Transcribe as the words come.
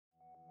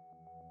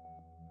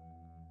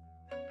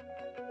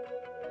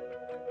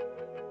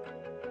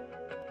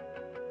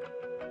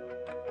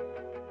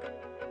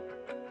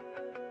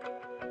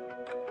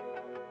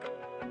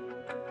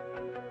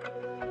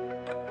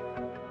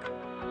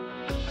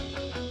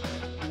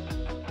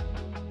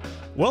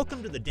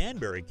Welcome to the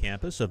Danbury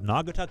campus of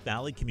Naugatuck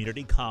Valley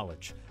Community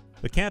College.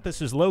 The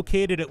campus is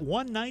located at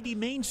 190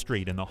 Main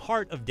Street in the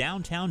heart of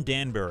downtown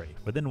Danbury,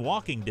 within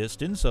walking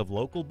distance of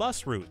local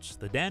bus routes,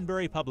 the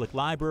Danbury Public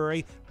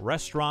Library,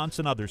 restaurants,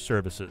 and other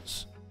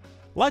services.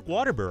 Like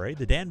Waterbury,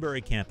 the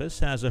Danbury campus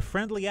has a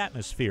friendly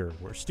atmosphere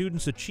where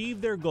students achieve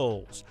their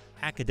goals,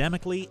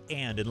 academically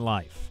and in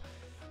life.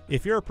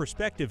 If you're a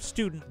prospective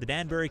student, the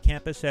Danbury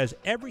campus has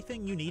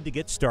everything you need to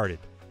get started: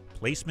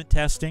 placement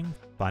testing,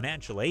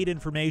 financial aid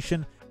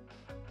information,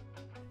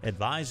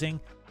 advising,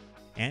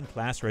 and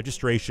class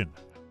registration.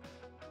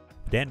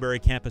 The Danbury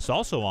campus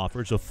also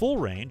offers a full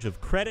range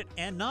of credit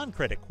and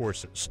non-credit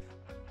courses.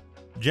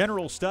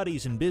 General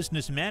studies and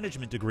business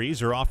management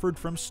degrees are offered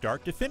from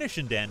start to finish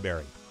in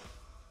Danbury.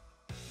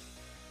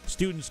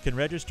 Students can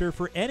register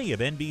for any of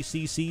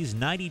NVCC's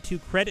 92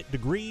 credit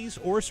degrees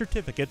or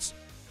certificates.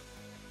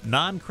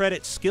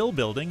 Non-credit skill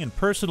building and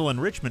personal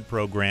enrichment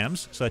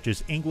programs, such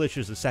as English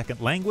as a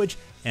second language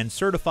and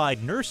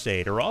certified nurse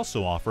aide, are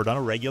also offered on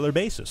a regular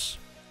basis.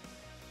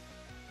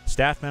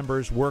 Staff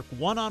members work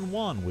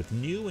one-on-one with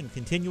new and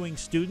continuing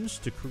students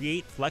to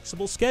create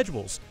flexible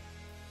schedules,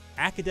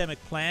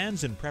 academic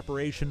plans in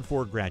preparation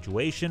for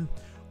graduation,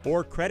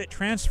 or credit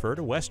transfer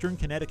to Western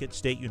Connecticut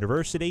State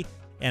University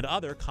and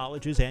other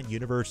colleges and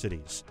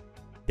universities.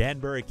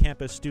 Danbury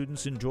campus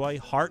students enjoy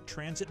HART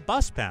Transit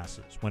bus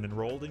passes when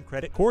enrolled in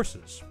credit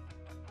courses.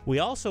 We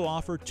also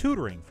offer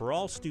tutoring for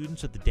all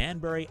students at the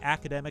Danbury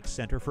Academic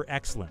Center for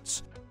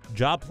Excellence,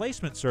 job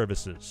placement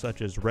services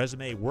such as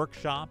resume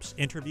workshops,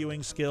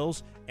 interviewing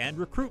skills, and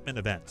recruitment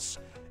events,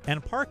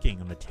 and parking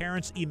in the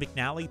Terrence E.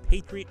 McNally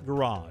Patriot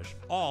Garage,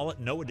 all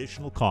at no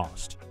additional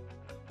cost.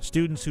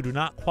 Students who do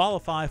not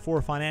qualify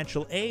for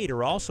financial aid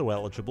are also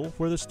eligible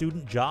for the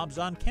Student Jobs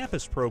on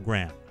Campus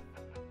program.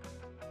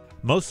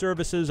 Most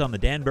services on the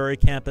Danbury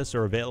campus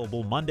are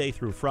available Monday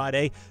through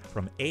Friday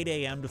from 8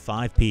 a.m. to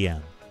 5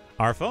 p.m.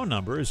 Our phone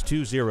number is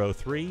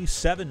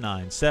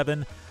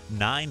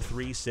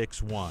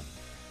 203-797-9361.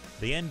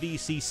 The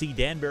NVCC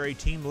Danbury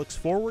team looks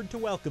forward to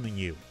welcoming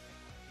you.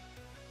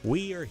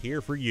 We are here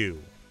for you.